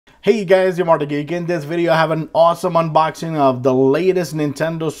Hey guys, you're Marta Geek. In this video, I have an awesome unboxing of the latest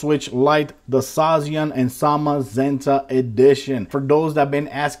Nintendo Switch Lite, the Zacian and Zamazenta edition. For those that have been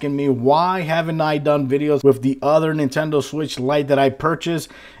asking me, why haven't I done videos with the other Nintendo Switch Lite that I purchased?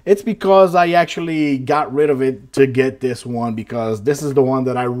 It's because I actually got rid of it to get this one, because this is the one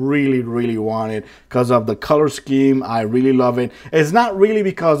that I really wanted because of the color scheme. I really love it. It's not really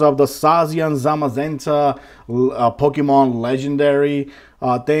because of the Zacian Zamazenta Pokemon Legendary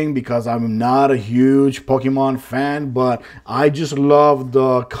thing, because I'm not a huge Pokemon fan, but I just love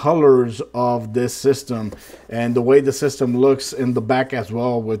the colors of this system and the way the system looks in the back as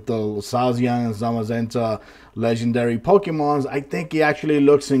well with the Zacian and Zamazenta legendary Pokemons. I think it actually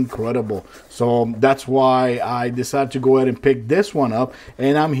looks incredible, so that's why I decided to go ahead and pick this one up,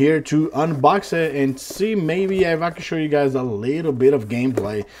 and I'm here to unbox it and see maybe if I can show you guys a little bit of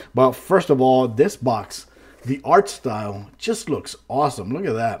gameplay. But first of all, this box, the art style just looks awesome. Look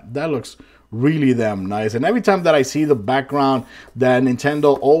at that. That looks really damn nice. And every time that I see the background that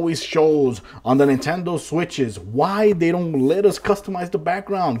Nintendo always shows on the Nintendo Switches, why they don't let us customize the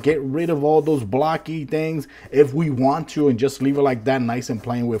background, get rid of all those blocky things if we want to, and just leave it like that, nice and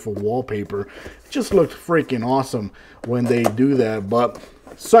plain with a wallpaper. It just looks freaking awesome when they do that. But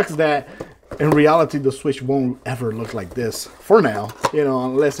sucks that in reality the Switch won't ever look like this for now, you know,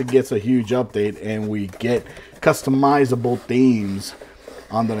 unless it gets a huge update and we get customizable themes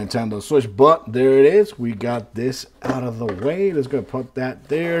on the Nintendo Switch. But there it is. We got this out of the way. Let's go put that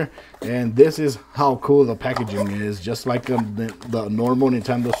there. And this is how cool the packaging is, just like the normal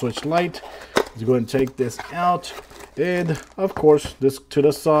Nintendo Switch Lite. Let's go and take this out, and of course this to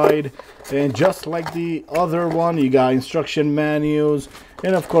the side. And just like the other one, you got instruction manuals,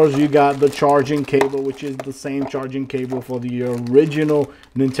 and of course you got the charging cable, which is the same charging cable for the original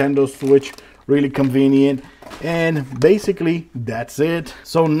Nintendo Switch. Really convenient. And basically that's it.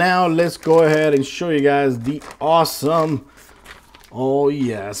 So now let's go ahead and show you guys the awesome, oh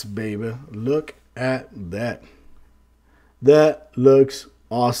yes baby, look at that. That looks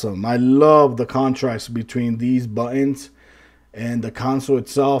awesome. I love the contrast between these buttons and the console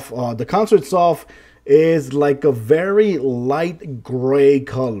itself. The console itself is like a very light gray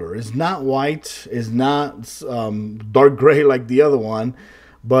color. It's not white, it's not dark gray like the other one,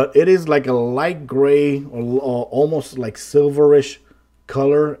 but it is like a light gray or almost like silverish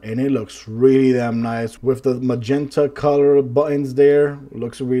color, and it looks really damn nice with the magenta color buttons there.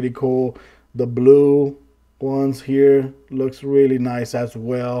 Looks really cool. The blue ones here looks really nice as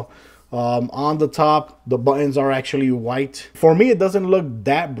well. On the top, the buttons are actually white. For me, it doesn't look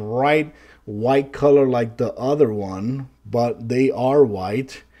that bright white color like the other one, but they are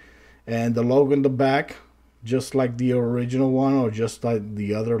white. And the logo in the back, just like the original one, or just like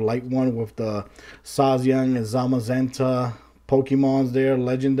the other light one with the Zacian and Zamazenta Pokemons there,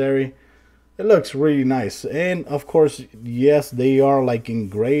 legendary. It looks really nice. And of course, yes, they are like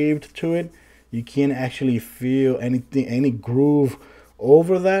engraved to it. You can't actually feel anything, any groove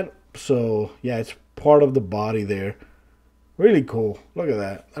over that. So yeah, it's part of the body there. Really cool. Look at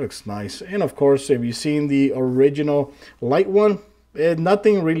that. That looks nice. And of course, if you've seen the original light one,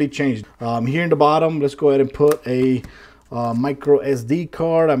 nothing really changed. Here in the bottom, let's go ahead and put a micro SD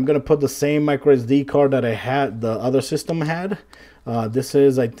card. I'm gonna put the same micro SD card that I had, the other system had. This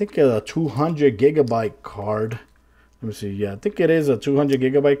is, I think, a 200 gigabyte card. Let me see. Yeah, I think it is a 200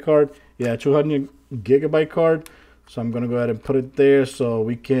 gigabyte card. Yeah, 200 gigabyte card. So I'm gonna go ahead and put it there so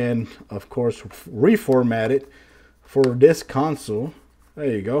we can, of course, reformat it for this console. There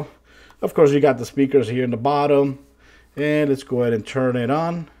you go. Of course, you got the speakers here in the bottom. And let's go ahead and turn it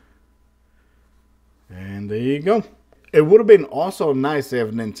on. And there you go. It would have been also nice if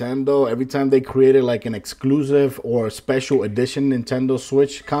Nintendo, every time they created like an exclusive or special edition Nintendo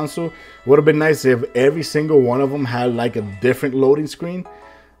Switch console, would have been nice if every single one of them had like a different loading screen.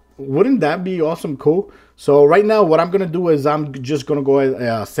 Wouldn't that be awesome cool? So right now what I'm gonna do is I'm just gonna go ahead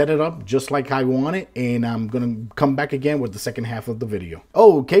and set it up just like I want it, and I'm gonna come back again with the second half of the video.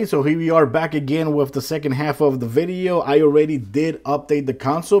 Okay, so here we are back again with the second half of the video. I already did update the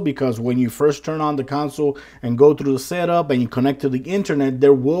console, because when you first turn on the console and go through the setup and you connect to the internet,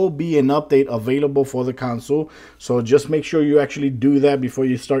 there will be an update available for the console. So just make sure you actually do that before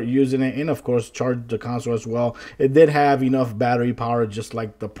you start using it, and of course charge the console as well. It did have enough battery power just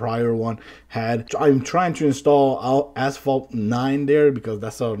like the prior one had. I'm trying to install Asphalt 9 there, because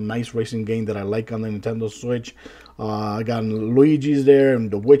that's a nice racing game that I like on the Nintendo Switch. I got Luigi's there and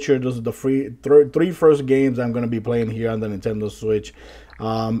The Witcher. Those are the three first games I'm going to be playing here on the Nintendo Switch.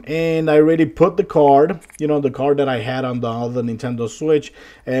 And I already put the card, you know, the card that I had on the other Nintendo Switch.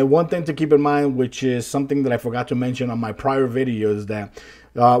 And one thing to keep in mind, which is something that I forgot to mention on my prior video, is that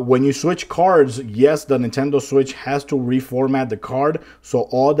When you switch cards, yes, the Nintendo Switch has to reformat the card, so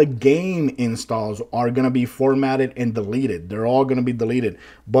all the game installs are going to be formatted and deleted. They're all going to be deleted.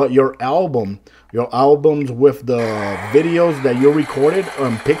 But your albums with the videos that you recorded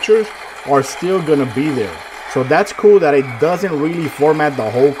and pictures are still going to be there. So that's cool that it doesn't really format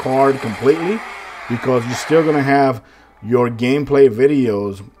the whole card completely, because you're still going to have your gameplay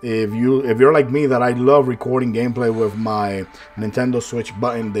videos. If you're like me, that I love recording gameplay with my Nintendo Switch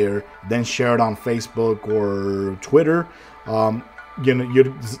button there, then share it on Facebook or Twitter,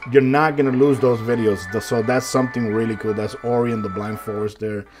 you're not gonna lose those videos. So that's something really cool. That's Ori and the Blind Forest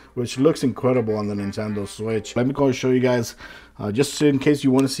there, which looks incredible on the Nintendo Switch. Let me go and show you guys, just in case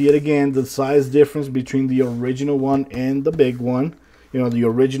you want to see it again, the size difference between the original one and the big one. You know, the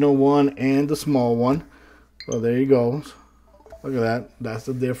original one and the small one. So there you go. Look at that. That's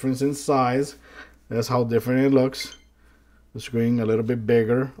the difference in size. That's how different it looks. The screen a little bit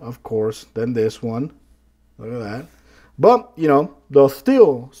bigger, of course, than this one. Look at that. But, you know,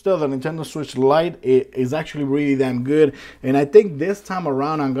 still the Nintendo Switch Lite is actually really damn good. And I think this time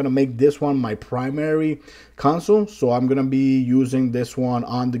around, I'm going to make this one my primary console. So I'm going to be using this one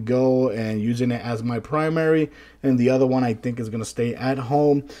on the go and using it as my primary. And the other one I think is going to stay at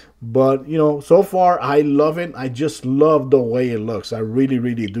home. But, you know, so far I love it. I just love the way it looks. I really,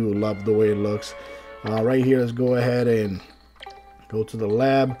 really do love the way it looks. Right here, let's go ahead and go to the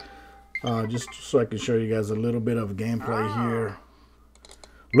lab. Just so I can show you guys a little bit of gameplay here.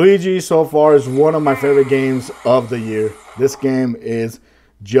 Luigi so far is one of my favorite games of the year. This game is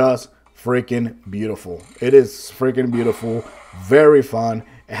just freaking beautiful. It is freaking beautiful. Very fun.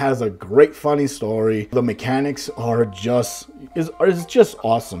 It has a great funny story. The mechanics are just just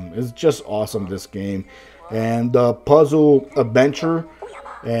awesome. It's just awesome, this game. And the puzzle adventure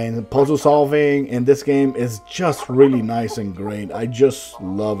and puzzle solving in this game is just really nice and great. I just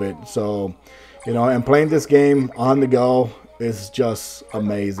love it. So, you know, and playing this game on the go is just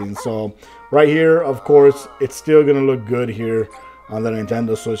amazing. So right here, of course, it's still gonna look good here on the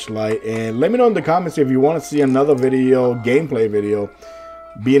Nintendo Switch Lite. And let me know in the comments if you want to see another video, gameplay video,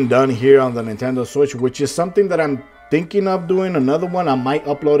 being done here on the Nintendo Switch, which is something that I'm thinking of doing. Another one, I might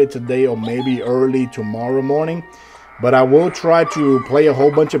upload it today or maybe early tomorrow morning. But I will try to play a whole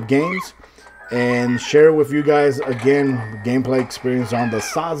bunch of games and share with you guys, again, gameplay experience on the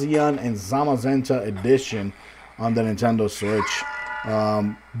Zacian and Zamazenta edition on the Nintendo Switch.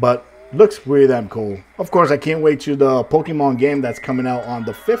 But looks really damn cool. Of course, I can't wait to the Pokemon game that's coming out on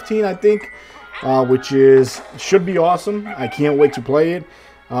the 15th, I think, which should be awesome. I can't wait to play it.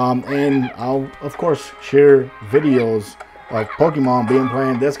 And I'll, of course, share videos of Pokemon being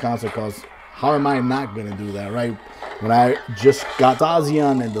playing this console, because how am I not going to do that, right? When I just got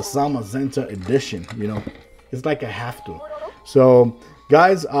Zacian and the Zamazenta edition, you know, it's like I have to. So,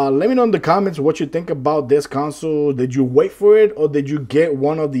 guys, let me know in the comments what you think about this console. Did you wait for it, or did you get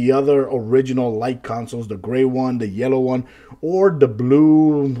one of the other original Lite consoles, the gray one, the yellow one, or the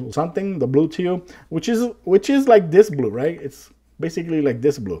blue something, the blue teal, which is like this blue, right? It's basically like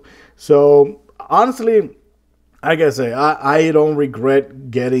this blue. So, honestly, I gotta say, I don't regret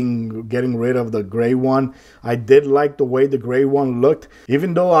getting rid of the gray one. I did like the way the gray one looked.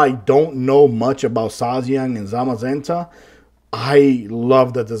 Even though I don't know much about Zacian and Zamazenta, I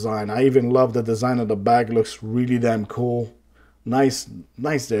love the design. I even love the design of the back. Looks really damn cool. Nice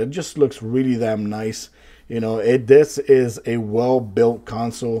there. It just looks really damn nice. You know, this is a well-built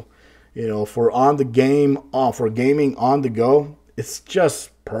console. You know, for gaming on the go, it's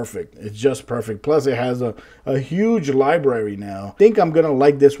just perfect. It's just perfect. Plus, it has a huge library now. I think I'm gonna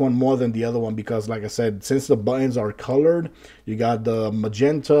like this one more than the other one because, like I said, since the buttons are colored, you got the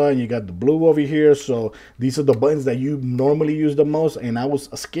magenta and you got the blue over here. So these are the buttons that you normally use the most. And I was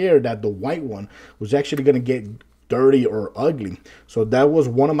scared that the white one was actually gonna get dirty or ugly. So that was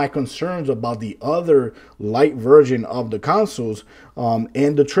one of my concerns about the other Lite version of the consoles.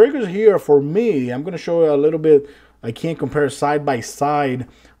 And the triggers here, for me, I'm gonna show you a little bit. I can't compare side by side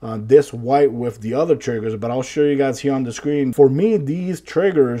this white with the other triggers, but I'll show you guys here on the screen. For me, these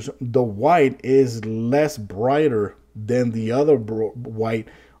triggers, the white is less brighter than the other white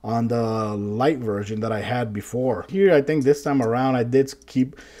on the Lite version that I had before. Here, I think this time around, I did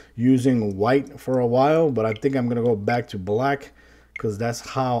keep using white for a while, but I think I'm gonna go back to black, because that's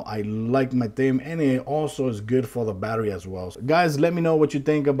how I like my theme, and it also is good for the battery as well. So guys, let me know what you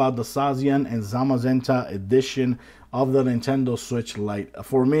think about the Zacian and Zamazenta edition of the Nintendo Switch Lite.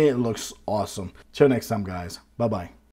 For me, it looks awesome. Till next time, guys. Bye-bye.